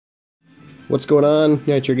What's going on?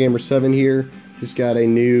 Nitro Gamer 7 here. Just got a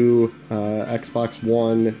new Xbox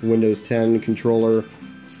One Windows 10 controller.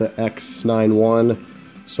 It's the X91.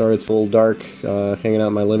 Sorry it's a little dark, hanging out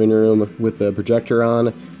in my living room with the projector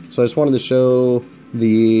on. So I just wanted to show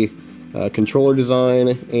the controller design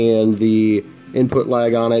and the input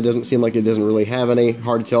lag on it. It doesn't seem like it doesn't really have any.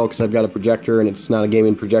 Hard to tell because I've got a projector and it's not a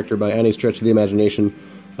gaming projector by any stretch of the imagination.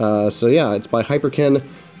 So yeah, it's by Hyperkin.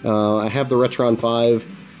 I have the Retron 5.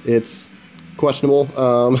 It's questionable.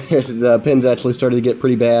 The pins actually started to get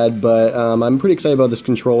pretty bad, but I'm pretty excited about this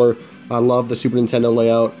controller. I love the Super Nintendo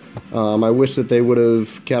layout. I wish that they would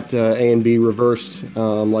have kept A and B reversed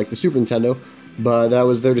like the Super Nintendo, but that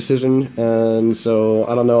was their decision, and so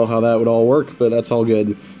I don't know how that would all work, but that's all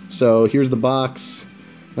good. So here's the box.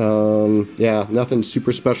 Yeah, nothing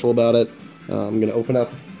super special about it. I'm going to open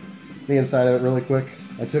up the inside of it really quick.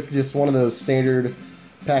 I took just one of those standard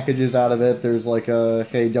packages out of it. There's like a,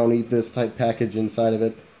 hey, don't eat this type package inside of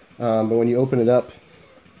it. But when you open it up,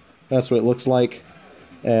 that's what it looks like.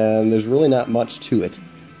 And there's really not much to it.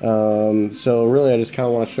 So really I just kind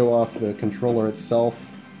of want to show off the controller itself.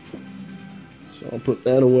 So I'll put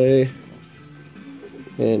that away.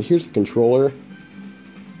 And here's the controller.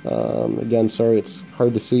 Again, sorry it's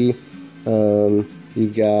hard to see.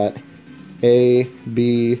 You've got A,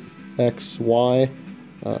 B, X, Y.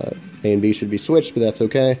 A and B should be switched, but that's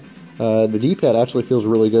okay. The D-pad actually feels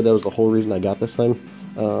really good. That was the whole reason I got this thing.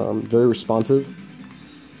 Very responsive.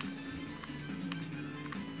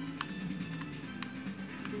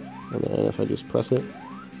 And then if I just press it.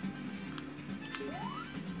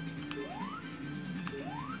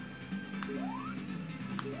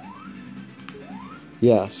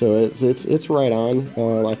 Yeah, so it's right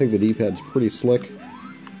on. I think the D-pad's pretty slick.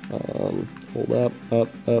 Hold up, up,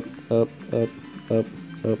 up, up, up, up,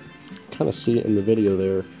 up. Kind of see it in the video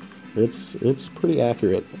there. It's pretty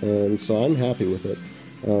accurate, and so I'm happy with it.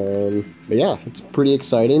 But yeah, it's pretty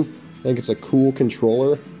exciting. I think it's a cool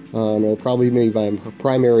controller. It'll probably be my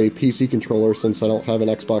primary PC controller since I don't have an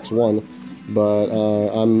Xbox One. But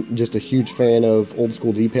I'm just a huge fan of old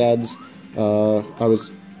school D-pads. I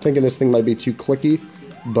was thinking this thing might be too clicky,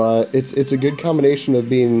 but it's a good combination of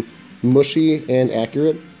being mushy and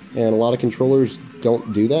accurate, and a lot of controllers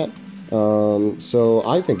don't do that. So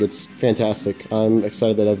I think it's fantastic. I'm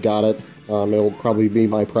excited that I've got it. It'll probably be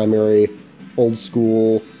my primary old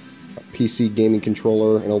school PC gaming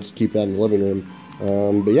controller, and I'll just keep that in the living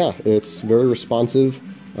room. But yeah, it's very responsive.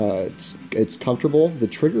 It's comfortable. The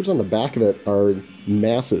triggers on the back of it are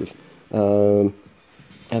massive. And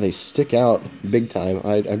they stick out big time.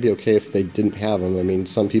 I'd be okay if they didn't have them. I mean,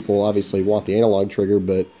 some people obviously want the analog trigger,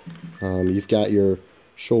 but you've got your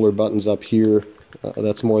shoulder buttons up here.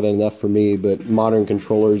 That's more than enough for me, but modern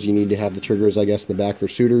controllers, you need to have the triggers, I guess, in the back for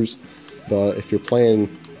shooters. But if you're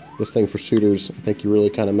playing this thing for shooters, I think you really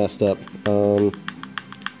kind of messed up.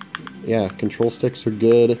 Yeah, control sticks are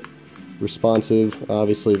good, responsive.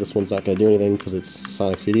 Obviously, this one's not going to do anything because it's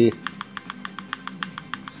Sonic CD.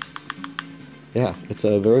 Yeah, it's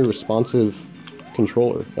a very responsive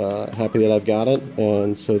controller. Happy that I've got it,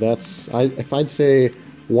 and so that's, if I'd say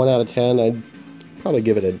 1 out of 10, I'd probably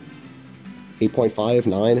give it a 8.5,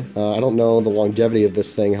 9. I don't know the longevity of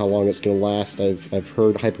this thing, how long it's going to last. I've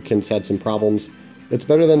heard Hyperkin's had some problems. It's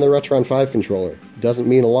better than the Retron 5 controller. Doesn't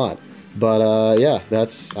mean a lot. But yeah,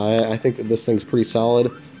 I think that this thing's pretty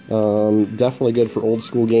solid. Definitely good for old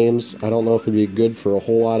school games. I don't know if it'd be good for a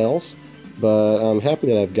whole lot else, but I'm happy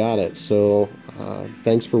that I've got it. So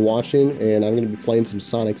thanks for watching, and I'm going to be playing some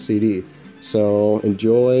Sonic CD. So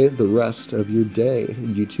enjoy the rest of your day,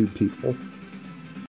 YouTube people.